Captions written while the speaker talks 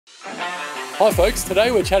Hi folks,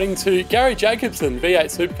 today we're chatting to Gary Jacobson, V8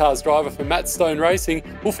 Supercars driver for Matt Stone Racing.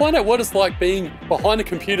 We'll find out what it's like being behind a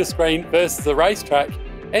computer screen versus a racetrack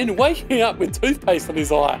and waking up with toothpaste on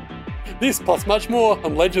his eye. This plus much more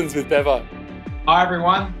on Legends with Bevo. Hi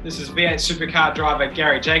everyone, this is V8 Supercar driver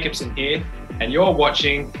Gary Jacobson here, and you're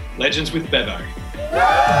watching Legends with Bevo.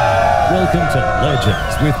 Welcome to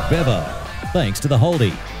Legends with Bevo, thanks to the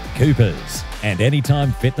Holdy, Coopers and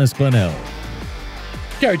Anytime Fitness Glenelg.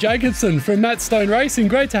 Gary Jacobson from Matt Stone Racing,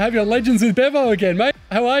 great to have you on Legends with Bevo again, mate.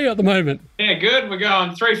 How are you at the moment? Yeah, good. We're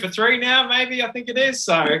going 3 for 3 now, maybe, I think it is.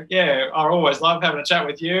 So, yeah, I always love having a chat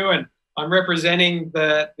with you, and I'm representing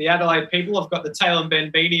the Adelaide people. I've got the tail and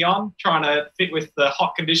bend beanie on, trying to fit with the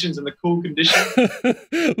hot conditions and the cool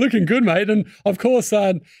conditions. Looking good, mate. And, of course,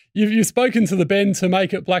 you've spoken to the bend to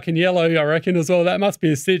make it black and yellow, I reckon, as well. That must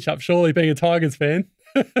be a stitch-up, surely, being a Tigers fan.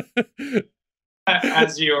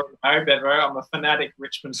 As you know, Bevo, I'm a fanatic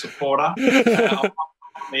Richmond supporter. I'm on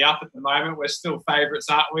the up at the moment. We're still favourites,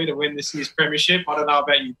 aren't we, to win this year's premiership? I don't know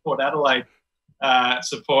about you Port Adelaide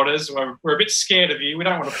supporters. We're a bit scared of you. We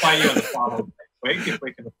don't want to play you in the final next week if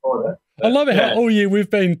we can afford it. But, I love it how all year we've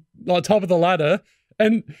been like top of the ladder,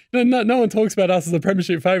 and no one talks about us as a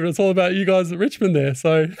premiership favourite. It's all about you guys at Richmond there.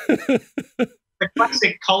 So the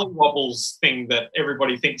classic Collingwobbles thing that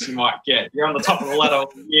everybody thinks you might get. You're on the top of the ladder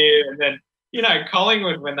all year, and then, you know,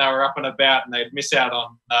 Collingwood, when they were up and about and they'd miss out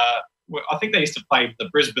on, I think they used to play the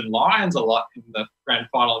Brisbane Lions a lot in the grand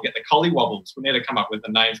final and get the Collywobbles. We need to come up with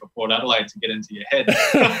a name for Port Adelaide to get into your head.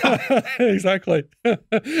 Exactly.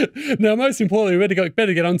 Now, most importantly, we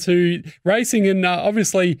better get on to racing, and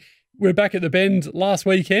obviously we're back at the Bend last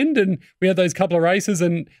weekend and we had those couple of races,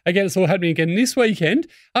 and again, it's all happening again this weekend.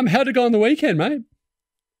 How'd it go on the weekend, mate?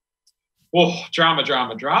 Oh, drama,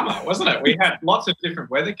 wasn't it? We had lots of different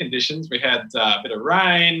weather conditions. We had a bit of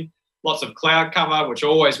rain, lots of cloud cover, which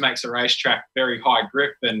always makes a racetrack very high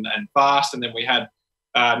grip and fast. And then we had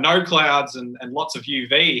no clouds and lots of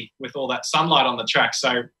UV with all that sunlight on the track.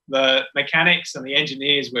 So the mechanics and the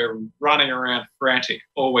engineers were running around frantic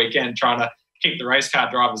all weekend trying to keep the race car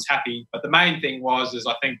drivers happy. But the main thing is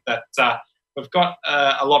I think that we've got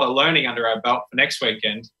a lot of learning under our belt for next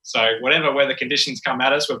weekend. So whatever weather conditions come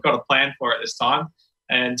at us, we've got a plan for it this time.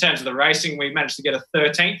 And in terms of the racing, we managed to get a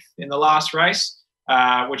 13th in the last race,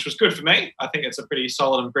 which was good for me. I think it's a pretty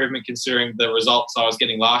solid improvement considering the results I was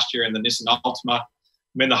getting last year in the Nissan Altima.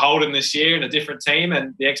 I'm in the Holden this year in a different team,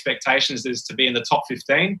 and the expectations is to be in the top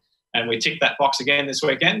 15. And we ticked that box again this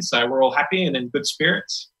weekend. So we're all happy and in good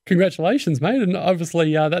spirits. Congratulations, mate. And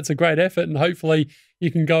obviously that's a great effort, and hopefully you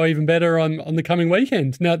can go even better on the coming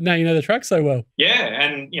weekend. Now you know the track so well. Yeah,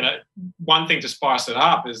 and, you know, one thing to spice it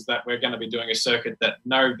up is that we're going to be doing a circuit that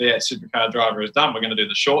no V8 Supercar driver has done. We're going to do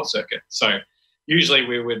the short circuit. So usually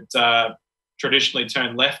we would traditionally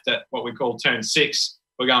turn left at what we call turn 6.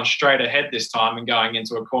 We're going straight ahead this time and going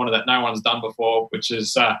into a corner that no one's done before, which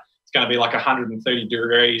is it's going to be like 130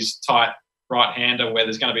 degrees tight right-hander where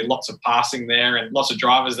there's going to be lots of passing there and lots of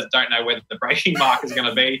drivers that don't know where the braking mark is going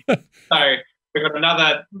to be. So we've got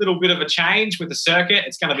another little bit of a change with the circuit.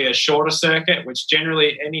 It's going to be a shorter circuit, which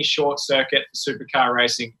generally any short circuit for supercar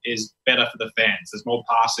racing is better for the fans. There's more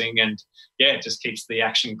passing and, yeah, it just keeps the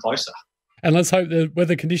action closer. And let's hope the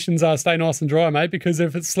weather conditions stay nice and dry, mate, because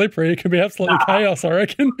if it's slippery, it can be absolutely chaos, I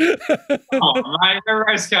reckon. Oh, mate, we're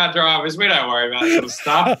race car drivers. We don't worry about that sort of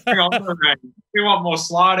stuff. Bring on the rain. We want more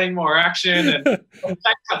sliding, more action, and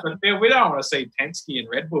take up the field. We don't want to see Penske and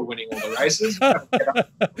Red Bull winning all the races.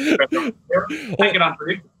 Make it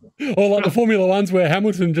unpredictable. Or like the Formula Ones where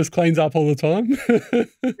Hamilton just cleans up all the time.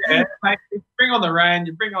 Yeah, mate, you bring on the rain,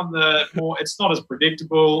 you bring on the more, it's not as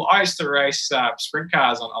predictable. I used to race sprint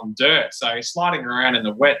cars on dirt, so sliding around in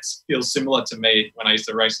the wet feels similar to me when I used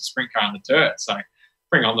to race a sprint car in the dirt. So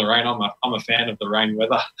bring on the rain. I'm a fan of the rain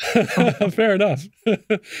weather. Fair enough.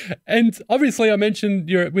 And obviously I mentioned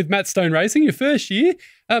you're with Matt Stone Racing, your first year.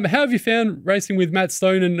 How have you found racing with Matt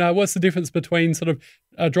Stone, and what's the difference between sort of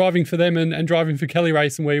driving for them and driving for Kelly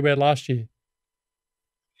Racing where you were last year?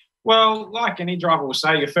 Well, like any driver will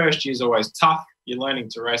say, your first year is always tough. You're learning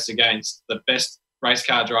to race against the best race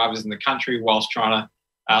car drivers in the country whilst trying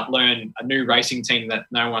to learn a new racing team that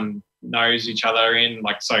no one knows each other in.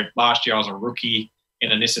 Like, so last year I was a rookie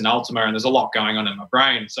in a Nissan Altima, and there's a lot going on in my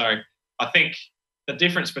brain. So I think the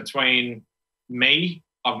difference between me,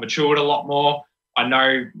 I've matured a lot more. I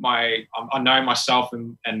know myself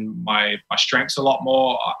and my strengths a lot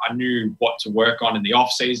more. I knew what to work on in the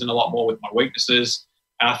off season a lot more with my weaknesses.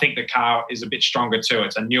 And I think the car is a bit stronger too.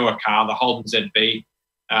 It's a newer car. The Holden ZB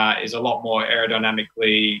is a lot more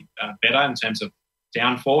aerodynamically better in terms of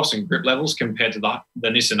downforce and grip levels compared to the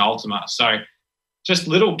Nissan Altima. So just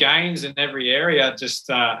little gains in every area just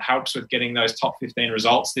helps with getting those top 15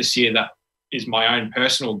 results this year. That is my own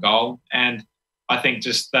personal goal. And I think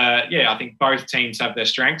I think both teams have their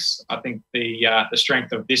strengths. I think the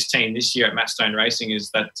strength of this team this year at Matt Stone Racing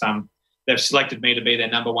is that they've selected me to be their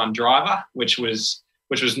number one driver, which was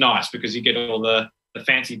nice because you get all the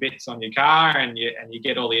fancy bits on your car and you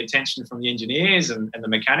get all the attention from the engineers and the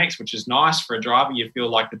mechanics, which is nice for a driver. You feel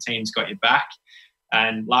like the team's got your back.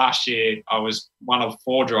 And last year I was one of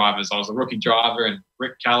 4 drivers. I was a rookie driver, and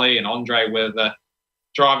Rick Kelly and Andre were the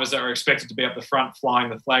drivers that were expected to be up the front flying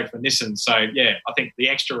the flag for Nissan. So, yeah, I think the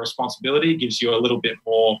extra responsibility gives you a little bit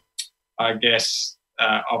more, I guess,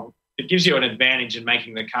 it gives you an advantage in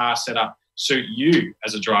making the car setup suit you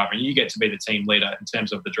as a driver, and you get to be the team leader in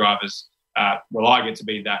terms of the drivers. I get to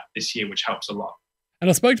be that this year, which helps a lot. And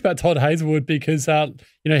I spoke about Todd Hazelwood because,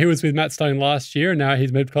 he was with Matt Stone last year and now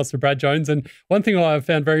he's moved across to Brad Jones. And one thing I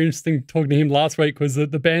found very interesting talking to him last week was the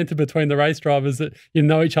banter between the race drivers that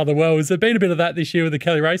know each other well. Has there been a bit of that this year with the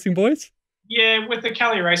Kelly Racing boys? Yeah, with the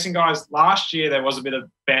Kelly Racing guys last year, there was a bit of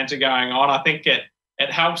banter going on. I think it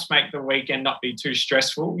helps make the weekend not be too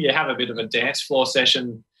stressful. You have a bit of a dance floor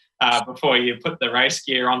session before you put the race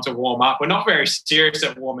gear on to warm up. We're not very serious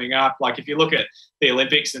at warming up. Like if you look at the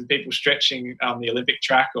Olympics and people stretching on the Olympic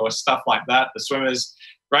track or stuff like that, the swimmers,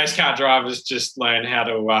 race car drivers just learn how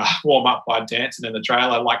to warm up by dancing in the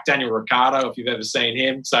trailer, like Daniel Ricciardo, if you've ever seen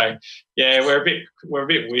him. So yeah, we're a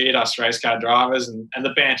bit weird, us race car drivers, and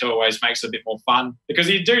the banter always makes it a bit more fun because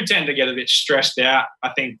you do tend to get a bit stressed out. I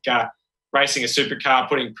think racing a supercar,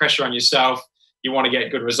 putting pressure on yourself, you want to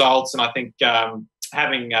get good results, and I think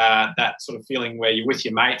having that sort of feeling where you're with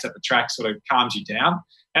your mates at the track sort of calms you down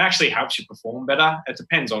and actually helps you perform better. It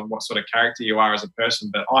depends on what sort of character you are as a person,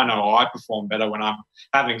 but I know I perform better when I'm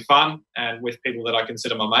having fun and with people that I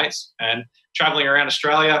consider my mates, and travelling around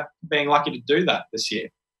Australia, being lucky to do that this year.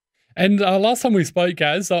 And last time we spoke,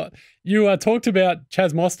 Gaz, you talked about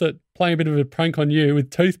Chaz Mostert playing a bit of a prank on you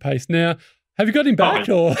with toothpaste. Now, have you got him back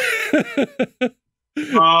or...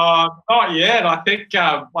 Not yet. I think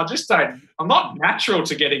I just don't. I'm not natural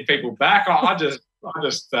to getting people back. I just I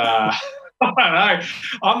don't know.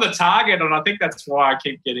 I'm the target, and I think that's why I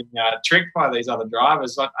keep getting tricked by these other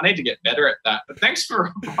drivers. I need to get better at that. But thanks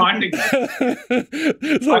for reminding me. So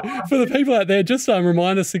for the people out there, just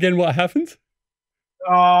remind us again what happened.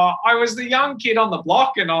 I was the young kid on the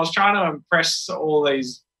block, and I was trying to impress all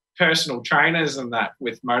these personal trainers and that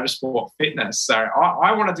with motorsport fitness. So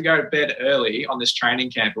I wanted to go to bed early on this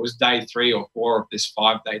training camp. It was day 3 or 4 of this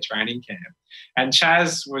 5-day training camp. And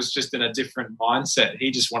Chaz was just in a different mindset.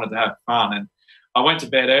 He just wanted to have fun. And I went to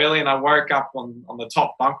bed early and I woke up on the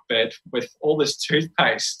top bunk bed with all this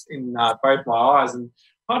toothpaste in both my eyes. And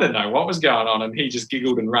I didn't know what was going on, and he just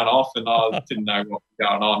giggled and ran off, and I didn't know what was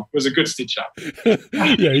going on. It was a good stitch up.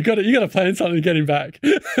 Yeah, you got to plan something to get him back.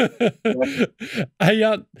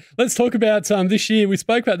 Hey, let's talk about this year. We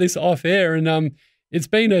spoke about this off air, and it's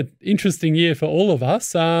been an interesting year for all of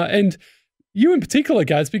us, and you in particular,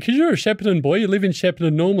 Gaz, because you're a Shepparton boy. You live in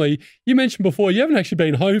Shepparton normally. You mentioned before you haven't actually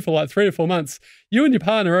been home for like 3 or 4 months. You and your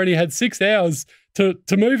partner only had 6 hours to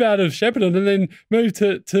move out of Shepparton and then move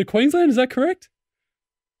to Queensland. Is that correct?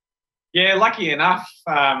 Yeah, lucky enough,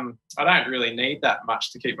 I don't really need that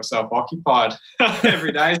much to keep myself occupied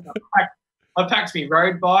every day. So I packed me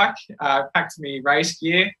road bike, packed me race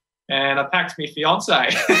gear, and I packed me fiance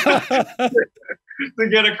to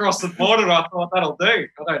get across the border. I thought that'll do.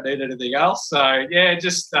 I don't need anything else. So yeah,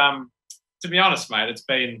 just to be honest, mate, it's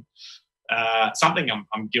been something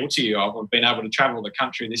I'm guilty of. I've been able to travel the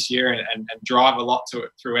country this year and drive a lot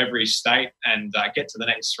through every state and get to the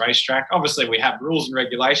next racetrack. Obviously, we have rules and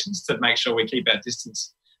regulations to make sure we keep our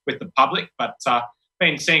distance with the public, but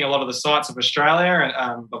been seeing a lot of the sights of Australia. And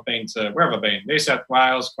I've been to, where have I been? New South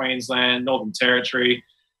Wales, Queensland, Northern Territory.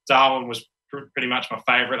 Darwin was pretty much my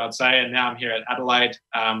favourite, I'd say, and now I'm here at Adelaide.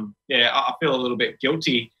 I feel a little bit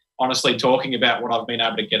guilty, honestly, talking about what I've been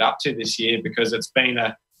able to get up to this year, because it's been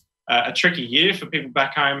a tricky year for people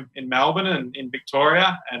back home in Melbourne and in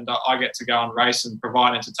Victoria, and I get to go and race and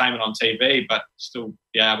provide entertainment on TV, but still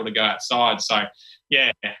be able to go outside. So,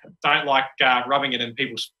 yeah, don't like rubbing it in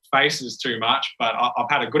people's faces too much, but I've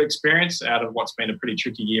had a good experience out of what's been a pretty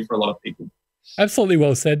tricky year for a lot of people. Absolutely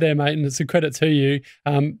well said there, mate, and it's a credit to you.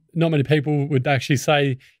 Not many people would actually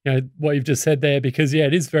say, what you've just said there, because, yeah,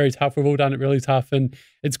 it is very tough. We've all done it really tough, and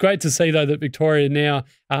it's great to see, though, that Victoria now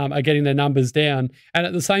are getting their numbers down. And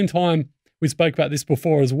at the same time, we spoke about this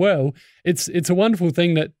before as well, it's a wonderful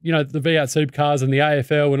thing that, the V8 Supercars and the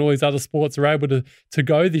AFL and all these other sports are able to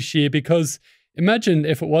go this year, because imagine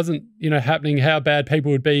if it wasn't, happening, how bad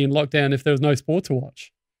people would be in lockdown if there was no sport to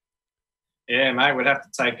watch. Yeah, mate, we'd have to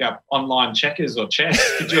take up online checkers or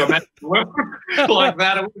chess. Could you imagine work like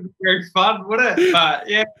that? It wouldn't be very fun, would it? But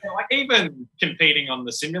yeah, like even competing on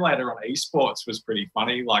the simulator on esports was pretty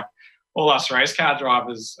funny. Like all us race car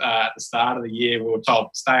drivers at the start of the year, we were told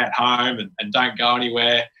stay at home and don't go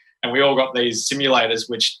anywhere. And we all got these simulators,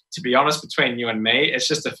 which, to be honest, between you and me, it's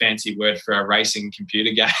just a fancy word for a racing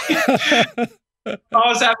computer game. I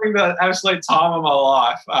was having the absolute time of my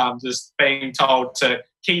life, just being told to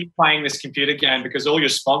keep playing this computer game because all your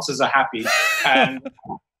sponsors are happy. And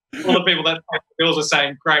all the people that pay the bills are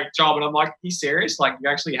saying, great job. And I'm like, are you serious? Like,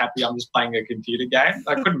 you're actually happy I'm just playing a computer game?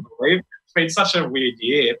 I couldn't believe it. It's been such a weird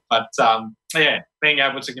year. But, yeah, being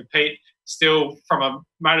able to compete still from a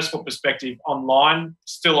motorsport perspective online,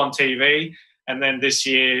 still on TV. And then this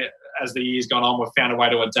year, as the year's gone on, we've found a way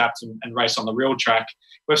to adapt and race on the real track.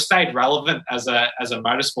 We've stayed relevant as a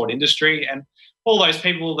motorsport industry, and all those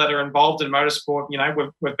people that are involved in motorsport, you know,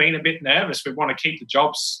 we've been a bit nervous. We want to keep the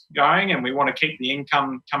jobs going and we want to keep the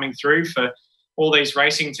income coming through for all these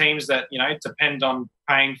racing teams that, you know, depend on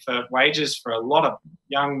paying for wages for a lot of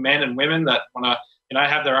young men and women that want to, you know,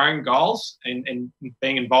 have their own goals in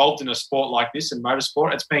being involved in a sport like this, in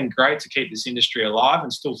motorsport. It's been great to keep this industry alive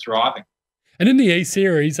and still thriving. And in the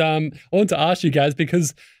E-Series, I want to ask you guys,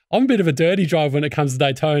 because I'm a bit of a dirty driver when it comes to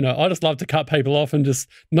Daytona. I just love to cut people off and just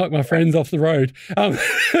knock my friends off the road.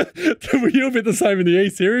 Were you a bit the same in the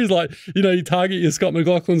E-Series? Like, you know, you target your Scott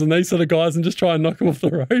McLaughlins and these sort of guys and just try and knock them off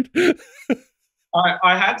the road?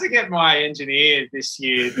 I had to get my engineer this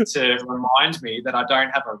year to remind me that I don't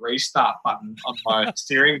have a restart button on my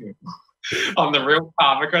steering wheel on the real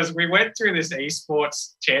car, because we went through this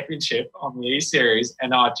esports championship on the E-Series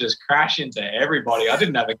and I'd just crash into everybody. I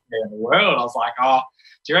didn't have a care in the world. I was like, oh,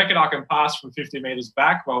 do you reckon I can pass from 50 metres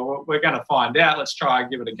back? Well, we're going to find out. Let's try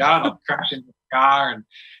and give it a go. And I'd crash into the car, and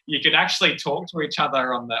you could actually talk to each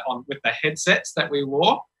other with the headsets that we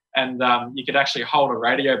wore. And you could actually hold a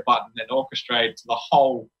radio button and orchestrate to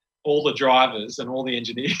all the drivers and all the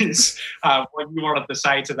engineers what you wanted to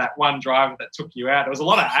say to that one driver that took you out. There was a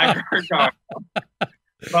lot of aggro going on.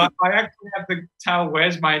 But I actually had to tell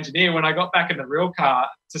Wes, my engineer, when I got back in the real car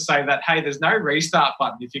to say that, hey, there's no restart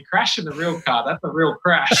button. If you crash in the real car, that's a real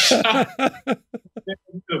crash.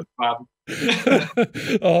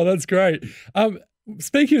 Oh, that's great.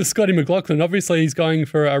 Speaking of Scotty McLaughlin, obviously he's going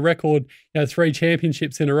for a record, 3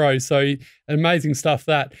 championships in a row. So amazing stuff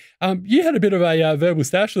that. You had a bit of a verbal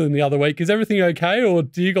stash with him the other week. Is everything okay, or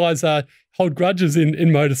do you guys hold grudges in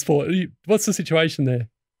motorsport? What's the situation there?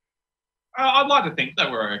 I'd like to think that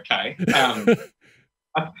we're okay.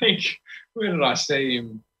 I think, where did I see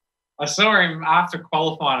him? I saw him after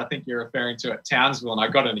qualifying, I think you're referring to, at Townsville, and I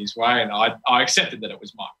got in his way, and I accepted that it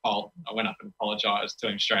was my fault. I went up and apologised to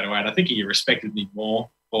him straight away, and I think he respected me more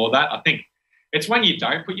for that. I think it's when you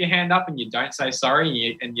don't put your hand up and you don't say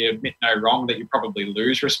sorry and you admit no wrong that you probably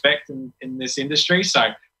lose respect in this industry. So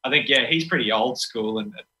I think, yeah, he's pretty old school,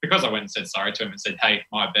 and because I went and said sorry to him and said, hey,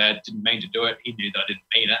 my bad, didn't mean to do it, he knew that I didn't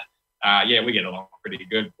mean it. Yeah, we get along pretty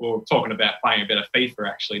good. We were talking about playing a bit of FIFA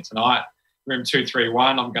actually tonight. Room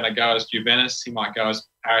 231, I'm going to go as Juventus. He might go as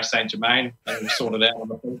Paris Saint-Germain, and we'll sort it out on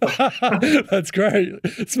the FIFA. That's great.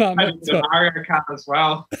 Smart, man. Mario Kart as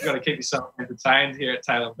well. You've got to keep yourself entertained here at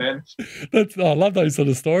Taylor Ben. I love those sort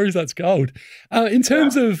of stories. That's gold. In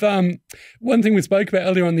terms of one thing we spoke about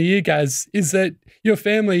earlier on the year, Gaz, is that your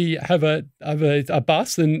family have a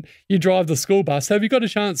bus and you drive the school bus. Have you got a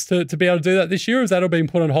chance to be able to do that this year, or has that all been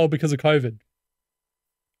put on hold because of COVID?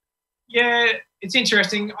 Yeah, it's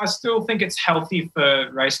interesting. I still think it's healthy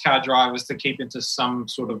for race car drivers to keep into some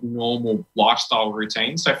sort of normal lifestyle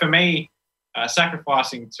routine. So for me,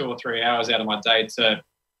 sacrificing 2 or 3 hours out of my day to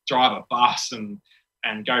drive a bus and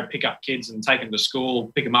go pick up kids and take them to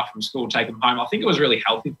school, pick them up from school, take them home, I think it was really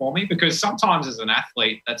healthy for me, because sometimes as an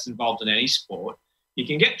athlete that's involved in any sport, you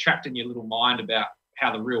can get trapped in your little mind about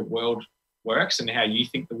how the real world works and how you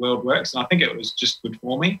think the world works. And I think it was just good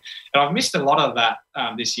for me. And I've missed a lot of that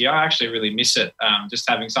this year. I actually really miss it, just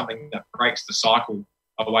having something that breaks the cycle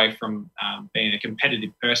away from being a competitive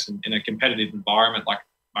person in a competitive environment like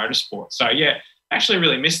motorsport. So, yeah, actually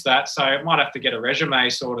really missed that. So I might have to get a resume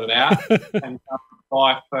sorted out and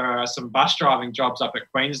apply for some bus driving jobs up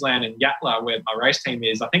at Queensland and Yatala, where my race team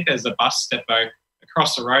is. I think there's a bus depot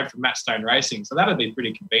across the road from Matt Stone Racing, so that'd be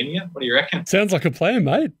pretty convenient. What do you reckon? Sounds like a plan,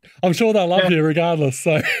 mate. I'm sure they'll love you regardless.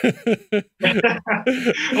 So all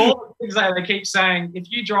the things they keep saying, if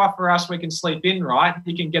you drive for us, we can sleep in, right?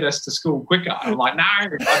 You can get us to school quicker. I'm like, no,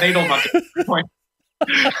 I need all my points.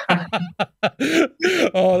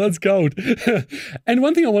 Oh, that's gold. And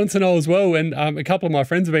one thing I wanted to know as well, and a couple of my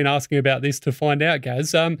friends have been asking about this to find out,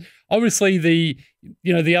 Gaz. Obviously the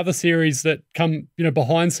other series that come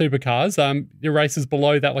behind supercars, your races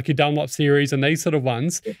below that, like your Dunlop series and these sort of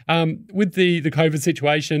ones. With the COVID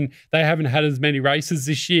situation, they haven't had as many races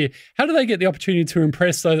this year. How do they get the opportunity to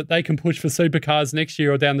impress so that they can push for supercars next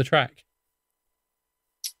year or down the track?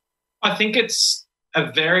 I think it's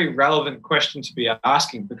a very relevant question to be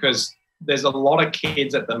asking, because there's a lot of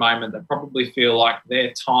kids at the moment that probably feel like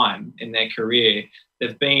their time in their career,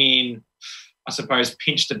 they've been, I suppose,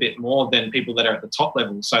 pinched a bit more than people that are at the top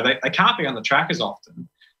level. So they can't be on the track as often.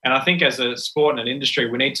 And I think as a sport and an industry,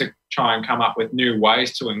 we need to try and come up with new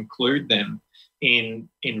ways to include them in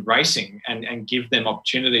racing and give them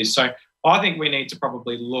opportunities. So I think we need to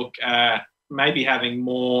probably look at maybe having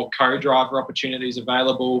more co-driver opportunities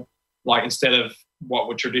available, like instead of what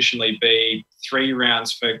would traditionally be 3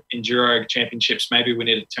 rounds for enduro championships, maybe we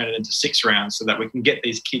need to turn it into 6 rounds so that we can get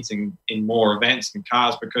these kids in more events and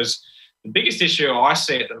cars. Because the biggest issue I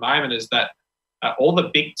see at the moment is that all the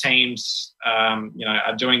big teams,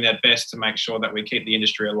 are doing their best to make sure that we keep the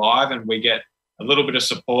industry alive, and we get a little bit of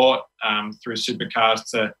support through supercars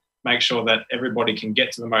to make sure that everybody can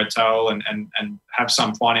get to the motel and have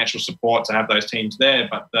some financial support to have those teams there.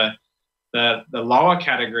 But the lower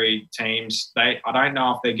category teams, I don't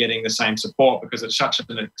know if they're getting the same support because it's such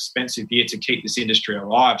an expensive year to keep this industry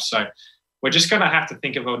alive. So we're just going to have to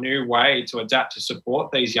think of a new way to adapt to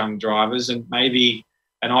support these young drivers, and maybe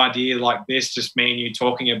an idea like this, just me and you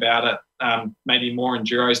talking about it, maybe more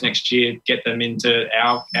enduros next year, get them into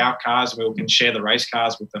our cars where we can share the race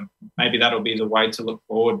cars with them. Maybe that'll be the way to look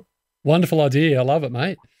forward. Wonderful idea. I love it,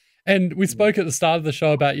 mate. And we spoke at the start of the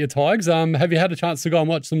show about your Tigers. Have you had a chance to go and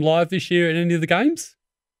watch them live this year at any of the games?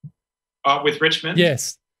 With Richmond?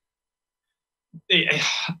 Yes.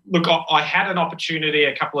 Look, I had an opportunity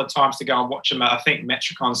a couple of times to go and watch them at, I think,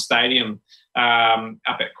 Metricon Stadium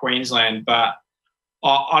up at Queensland, but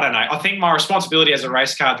I don't know. I think my responsibility as a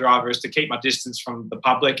race car driver is to keep my distance from the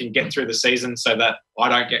public and get through the season so that I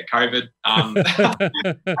don't get COVID.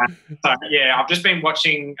 So, yeah, I've just been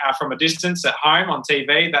watching from a distance at home on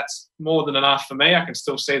TV. That's more than enough for me. I can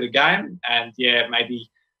still see the game. And, yeah, maybe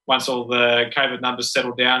once all the COVID numbers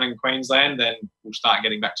settle down in Queensland, then we'll start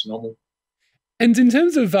getting back to normal. And in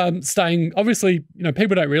terms of staying, obviously,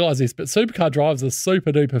 people don't realise this, but supercar drivers are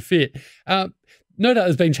super duper fit. No doubt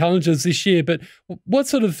there's been challenges this year, but what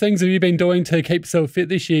sort of things have you been doing to keep yourself fit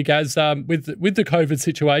this year, Gaz, with the COVID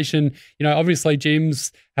situation? Obviously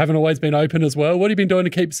gyms haven't always been open as well. What have you been doing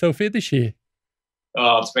to keep yourself fit this year?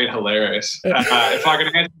 Oh, it's been hilarious. If I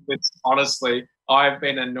can answer this honestly, I've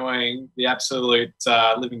been annoying the absolute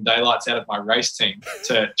living daylights out of my race team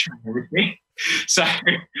to train with me. So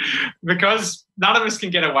because none of us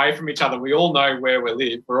can get away from each other, we all know where we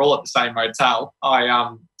live. We're all at the same motel.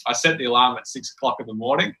 I set the alarm at 6 o'clock in the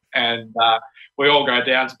morning, and we all go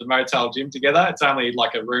down to the motel gym together. It's only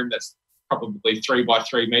like a room that's probably 3 by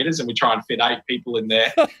 3 meters, and we try and fit 8 people in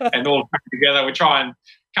there and all together. We try and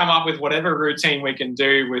come up with whatever routine we can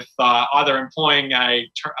do with either employing a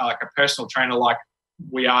personal trainer like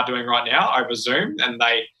we are doing right now over Zoom, and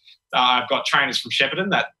I've got trainers from Shepparton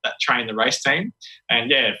that train the race team, and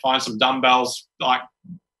yeah, find some dumbbells. Like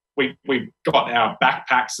we got our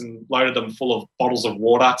backpacks and loaded them full of bottles of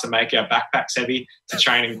water to make our backpacks heavy to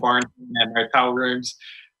train in quarantine in our hotel rooms.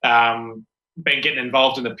 Been getting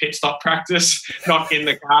involved in the pit stop practice, not in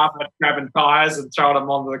the car, but grabbing tyres and throwing them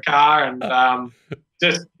onto the car, and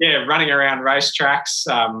running around race tracks.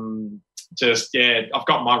 I've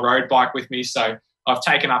got my road bike with me, so I've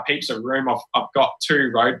taken up heaps of room. I've got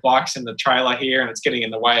 2 road bikes in the trailer here, and it's getting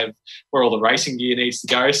in the way of where all the racing gear needs to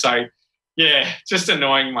go. So, yeah, just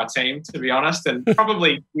annoying my team, to be honest, and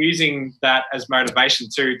probably using that as motivation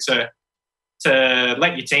too to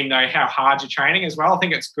let your team know how hard you're training as well. I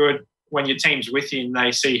think it's good when your team's with you and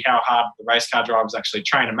they see how hard the race car drivers actually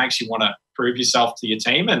train. It makes you want to prove yourself to your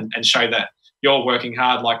team and show that you're working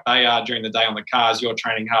hard like they are during the day on the cars. You're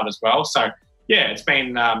training hard as well. So, yeah, it's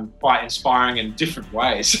been quite inspiring in different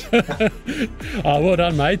ways. Well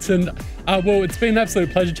done, mates. And, it's been an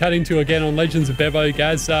absolute pleasure chatting to you again on Legends of Bevo,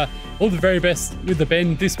 Gaz. All the very best with the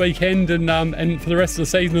Bend this weekend and for the rest of the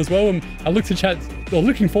season as well. And I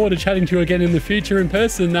looking forward to chatting to you again in the future in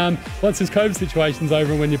person once this COVID situation's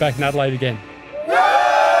over and when you're back in Adelaide again.